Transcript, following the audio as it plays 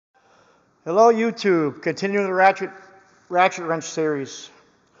Hello YouTube, continuing the ratchet wrench series.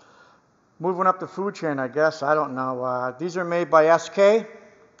 Moving up the food chain, I guess, I don't know. These are made by SK.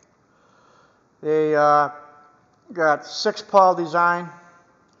 They got 6-pawl design,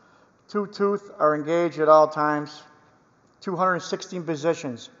 2 tooth are engaged at all times, 216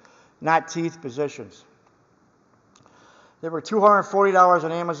 positions, not teeth positions. They were $240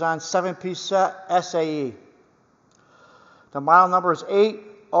 on Amazon, 7-piece set, SAE. The model number is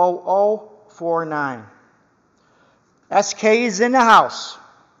 80049. SK is in the house.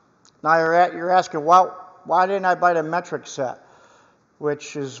 Now you're asking, why didn't I buy the metric set?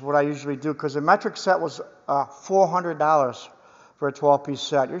 Which is what I usually do, because the metric set was $400 for a 12-piece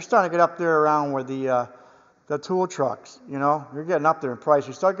set. You're starting to get up there around where the tool trucks, you know, you're getting up there in price.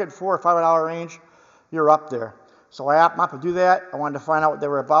 You start getting $4 or $5 range, you're up there. So I opted to do that. I wanted to find out what they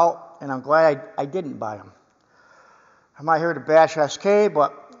were about, and I'm glad I didn't buy them. I'm not here to bash SK,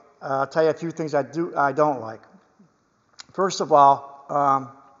 but I'll tell you a few things I don't like. First of all,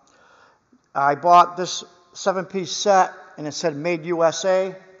 I bought this 7-piece set, and it said Made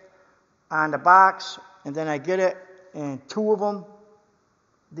USA on the box, and then I get it, and 2 of them,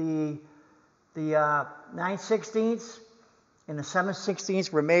 the 9/16 and the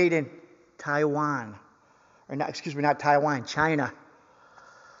 7/16 were made in Taiwan. Or not, excuse me, not Taiwan, China.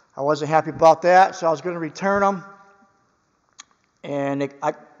 I wasn't happy about that, so I was going to return them. And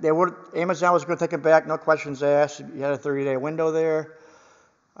Amazon was going to take them back, no questions asked. You had a 30-day window there.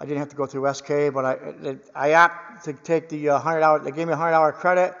 I didn't have to go through SK, but I opted to take the $100. They gave me a $100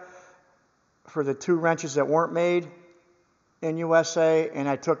 credit for the 2 wrenches that weren't made in USA, and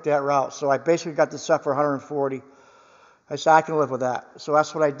I took that route. So I basically got the set for $140. I said, I can live with that. So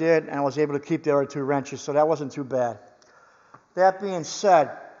that's what I did, and I was able to keep the other 2 wrenches, so that wasn't too bad. That being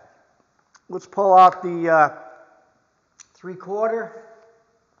said, let's pull out the 3/4.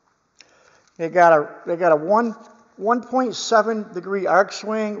 They got a 1.7 degree arc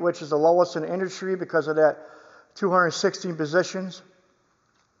swing, which is the lowest in the industry because of that 216 positions.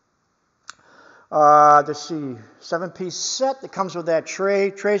 Let's see, 7-piece set that comes with that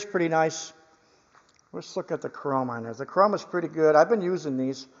tray. Tray's pretty nice. Let's look at the chrome on there. The chrome is pretty good. I've been using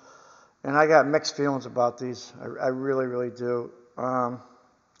these, and I got mixed feelings about these. I really, really do. I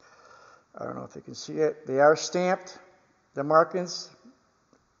don't know if you can see it. They are stamped, the markings,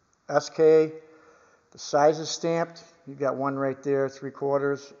 SK. The size is stamped. You got one right there,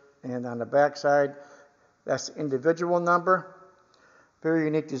 3/4, and on the back side, that's the individual number. Very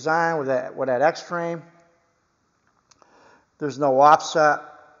unique design with that X-frame. There's no offset,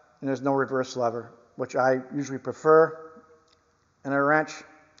 and there's no reverse lever, which I usually prefer in a wrench.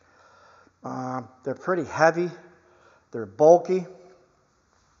 They're pretty heavy. They're bulky.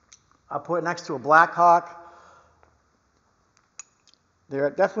 I'll put it next to a Blackhawk. They're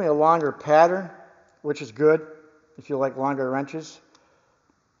definitely a longer pattern, which is good if you like longer wrenches.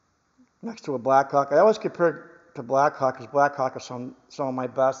 Next to a Blackhawk. I always compare it to Blackhawk because Blackhawk are some of my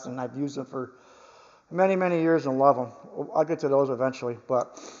best, and I've used them for many, many years and love them. I'll get to those eventually.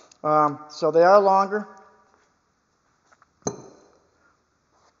 But so they are longer.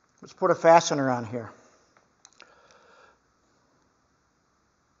 Let's put a fastener on here.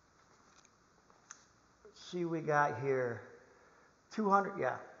 Let's see what we got here.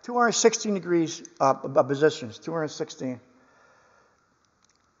 216 degrees positions, 216.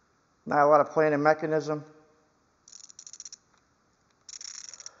 Not a lot of planing mechanism.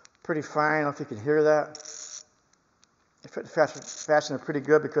 Pretty fine, I don't know if you can hear that. They fit the fastener pretty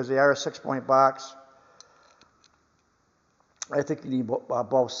good because they are a 6-point box. I think you need both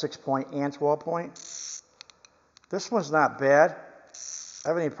 6-point and 12-point. This one's not bad. I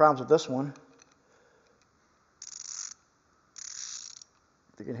have any problems with this one.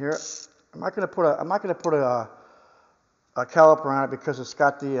 You can hear it. I'm not going to put a caliper on it because it's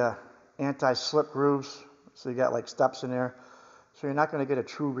got the anti-slip grooves, so you got like steps in there. So you're not going to get a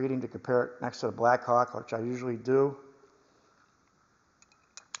true reading to compare it next to the Blackhawk, which I usually do.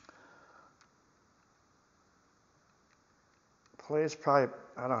 Play is probably,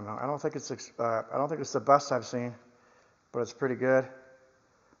 I don't know. I don't think it's the best I've seen, but it's pretty good.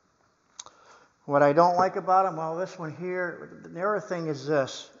 What I don't like about them, well, this one here, the other thing is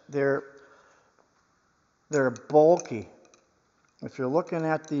this. They're bulky. If you're looking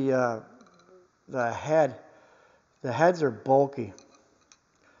at the head, the heads are bulky.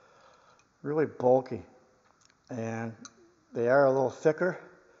 Really bulky. And they are a little thicker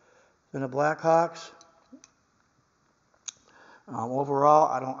than the Blackhawks.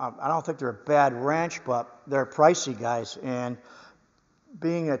 Overall, I don't think they're a bad wrench, but they're pricey, guys. And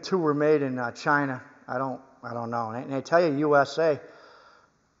being that 2 were made in China, I don't know. And they tell you USA,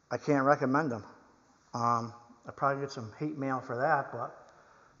 I can't recommend them. I'll probably get some hate mail for that, but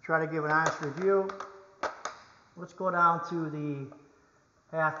try to give an honest review. Let's go down to the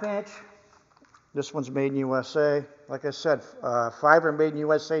 1/2 inch. This one's made in USA. Like I said, 5 are made in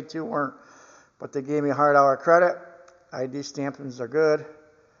USA, 2 weren't, but they gave me a $100 credit. ID stampings are good.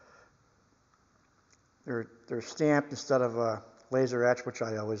 They're stamped instead of laser etch, which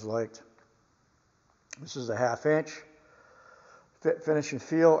I always liked. This is a 1/2 inch. Fit, finish, and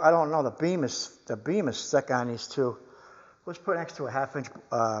feel. I don't know. The beam is thick on these two. Let's put it next to a 1/2 inch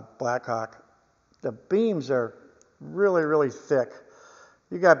Blackhawk. The beams are really, really thick.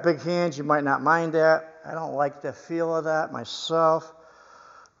 You got big hands, you might not mind that. I don't like the feel of that myself.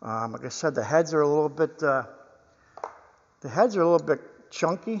 Like I said, the heads are a little bit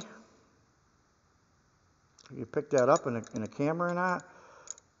chunky. You pick that up in a camera or not?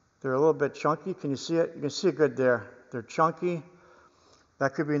 They're a little bit chunky. Can you see it? You can see it good there. They're chunky.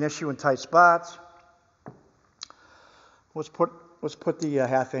 That could be an issue in tight spots. Let's put the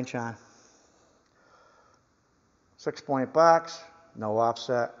 1/2 inch on. 6-point box, no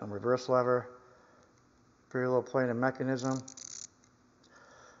offset, no reverse lever. Very little planar mechanism.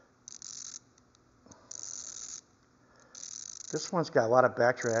 This one's got a lot of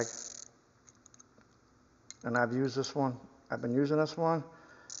back drag, and I've used this one. I've been using this one,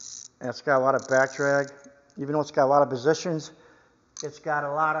 and it's got a lot of back drag. Even though it's got a lot of positions, it's got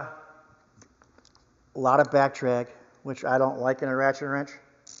a lot of back drag, which I don't like in a ratchet wrench.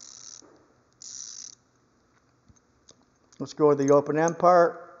 Let's go to the open end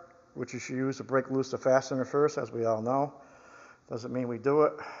part, which you should use to break loose the fastener first, as we all know. Doesn't mean we do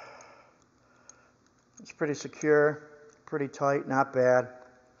it. It's pretty secure, pretty tight, not bad.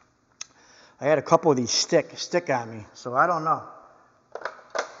 I had a couple of these stick on me, so I don't know.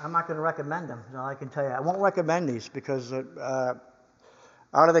 I'm not going to recommend them. No, I can tell you, I won't recommend these because out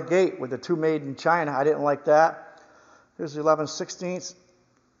of the gate with the 2 made in China, I didn't like that. Here's the 11/16.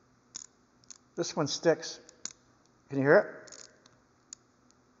 This one sticks. Can you hear it?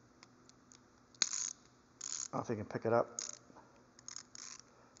 I don't know if you can pick it up.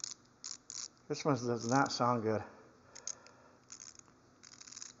 This one does not sound good.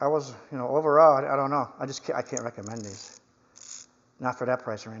 Overall, I don't know. I can't recommend these. Not for that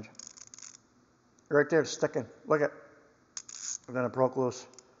price range. Right there, it's sticking. Look at it. And then it broke loose.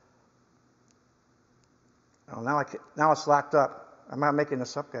 Oh, now it's locked up. I'm not making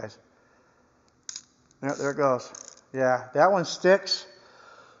this up, guys. There it goes. Yeah, that one sticks.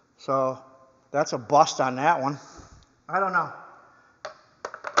 So that's a bust on that one. I don't know.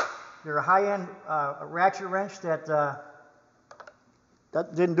 You're a high-end ratchet wrench that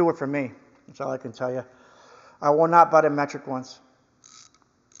didn't do it for me. That's all I can tell you. I will not buy the metric ones.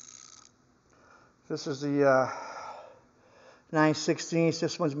 This is the 9/16.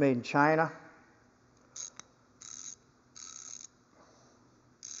 This one's made in China.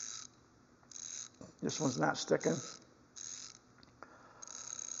 This one's not sticking.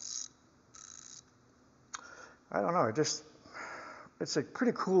 I don't know. It's a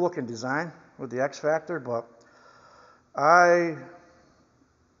pretty cool looking design with the X Factor, but I'm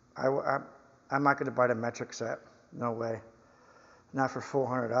not going to buy the metric set. No way. Not for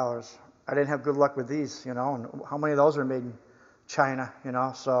 $400. I didn't have good luck with these, and how many of those are made in China,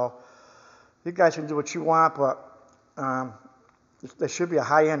 So you guys can do what you want, but there should be a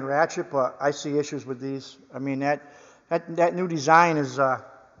high-end ratchet, but I see issues with these. I mean, that new design is,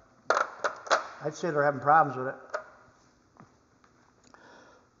 I'd say they're having problems with it.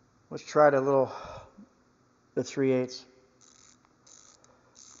 Let's try the 3/8.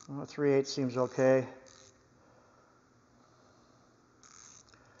 Well, 3/8 seems okay.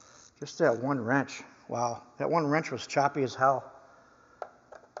 Just that one wrench. Wow, that one wrench was choppy as hell.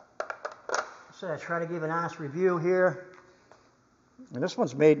 So I try to give an honest review here. And this one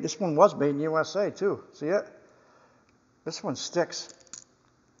was made in USA too. See it? This one sticks.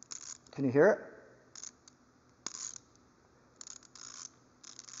 Can you hear it?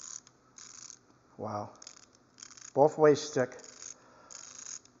 Wow. Both ways stick.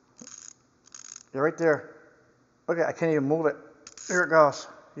 They're right there. Okay, I can't even move it. There it goes.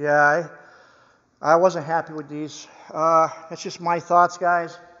 Yeah, I wasn't happy with these. That's just my thoughts,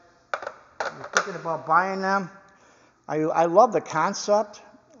 guys. If you're thinking about buying them, I love the concept.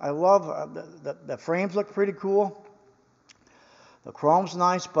 I love the frames look pretty cool. The chrome's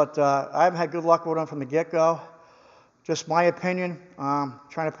nice, but I haven't had good luck with them from the get-go. Just my opinion.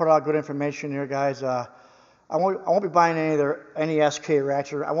 Trying to put out good information here, guys. I won't be buying any SK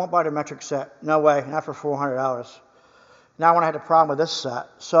ratchet. I won't buy the metric set. No way, not for $400. Not when I had a problem with this set.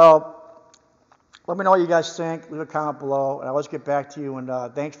 So Let me know what you guys think. Leave a comment below, and I'll always get back to you.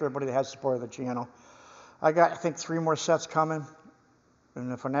 And thanks for everybody that has supported the channel. I got, I think, 3 more sets coming. And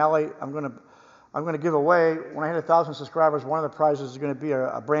the finale, I'm gonna give away, when I hit 1,000 subscribers, one of the prizes is gonna be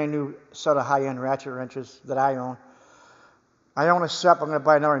a brand new set of high-end ratchet wrenches that I own. I own a set, but I'm gonna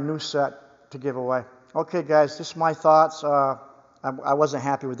buy another new set to give away. Okay, guys, this is my thoughts. I wasn't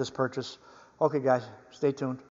happy with this purchase. Okay, guys, stay tuned.